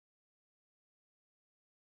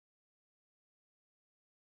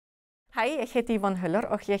Hæ, ég heiti Yvonne Höller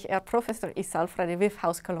og ég professor í sálfræði við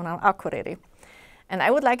Háskólann á Akureyri. And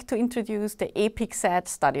I would like to introduce the EPIC-SAD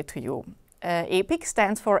study to you. EPIC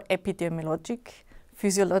stands for epidemiologic,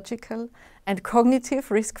 physiological and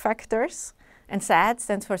cognitive risk factors, and SAD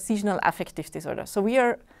stands for seasonal affective disorder. So we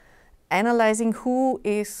are analyzing who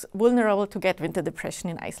is vulnerable to get winter depression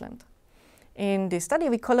in Iceland. In this study,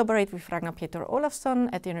 we collaborate with Ragnar Pétur Ólafsson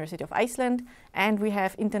at the University of Iceland, and we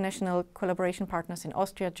have international collaboration partners in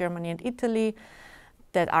Austria, Germany, and Italy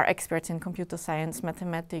that are experts in computer science,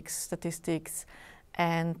 mathematics, statistics,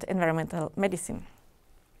 and environmental medicine.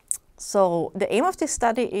 So the aim of this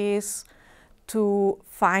study is to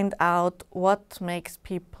find out what makes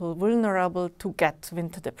people vulnerable to get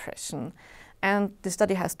winter depression. And the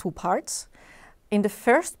study has two parts. In the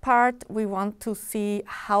first part, we want to see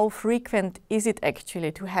how frequent is it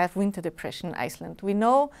actually to have winter depression in Iceland. We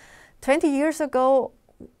know 20 years ago,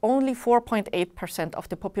 only 4.8% of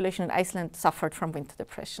the population in Iceland suffered from winter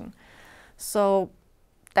depression. So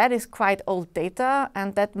that is quite old data,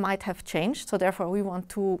 and that might have changed. So therefore, we want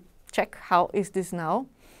to check how is this now.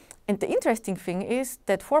 And the interesting thing is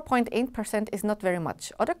that 4.8% is not very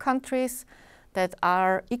much. Other countries that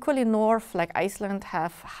are equally north, like Iceland,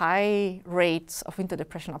 have high rates of winter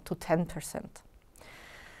depression, up to 10%.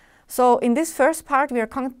 So in this first part, we are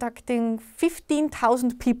contacting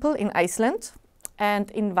 15,000 people in Iceland and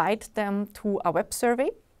invite them to a web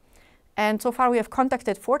survey. And so far we have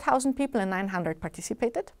contacted 4,000 people and 900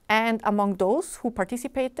 participated. And among those who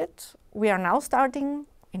participated, we are now starting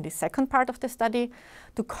in the second part of the study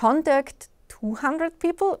to contact 200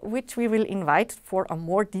 people, which we will invite for a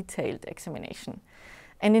more detailed examination.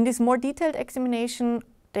 And in this more detailed examination,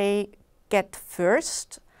 they get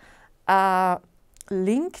first a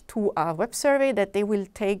link to a web survey that they will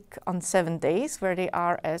take on 7 days, where they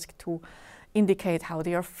are asked to indicate how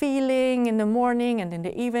they are feeling in the morning and in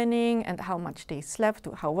the evening, and how much they slept,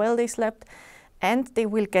 how well they slept. And they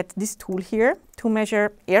will get this tool here to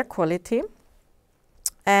measure air quality.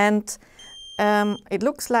 And it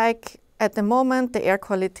looks like at the moment, the air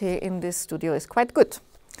quality in this studio is quite good.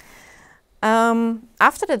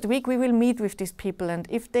 After that week, we will meet with these people, and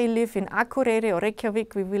if they live in Akureyri or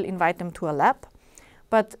Reykjavík, we will invite them to a lab.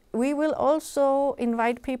 But we will also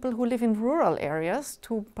invite people who live in rural areas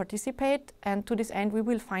to participate, and to this end, we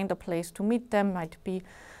will find a place to meet them, might be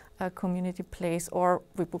a community place, or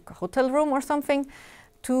we book a hotel room or something,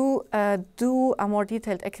 to do a more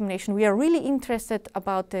detailed examination. We are really interested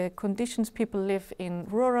about the conditions people live in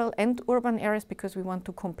rural and urban areas, because we want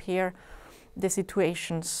to compare the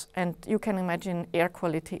situations. And you can imagine air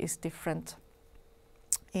quality is different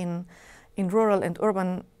in rural and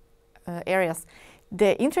urban areas.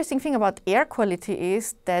 The interesting thing about air quality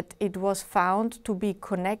is that it was found to be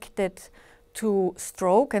connected to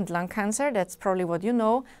stroke and lung cancer. That's probably what you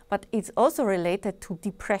know, but it's also related to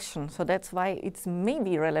depression. So that's why it's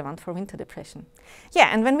maybe relevant for winter depression. Yeah,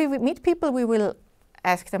 and when we meet people, we will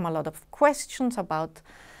ask them a lot of questions about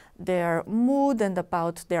their mood and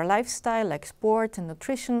about their lifestyle, like sport and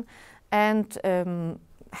nutrition, and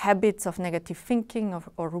habits of negative thinking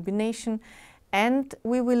or rumination. And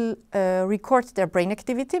we will record their brain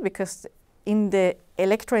activity, because in the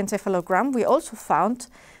electroencephalogram, we also found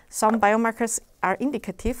some biomarkers are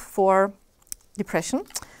indicative for depression.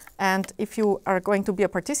 And if you are going to be a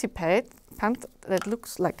participant, that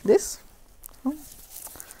looks like this.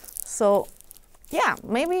 So yeah,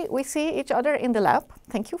 maybe we see each other in the lab.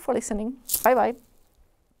 Thank you for listening. Bye-bye.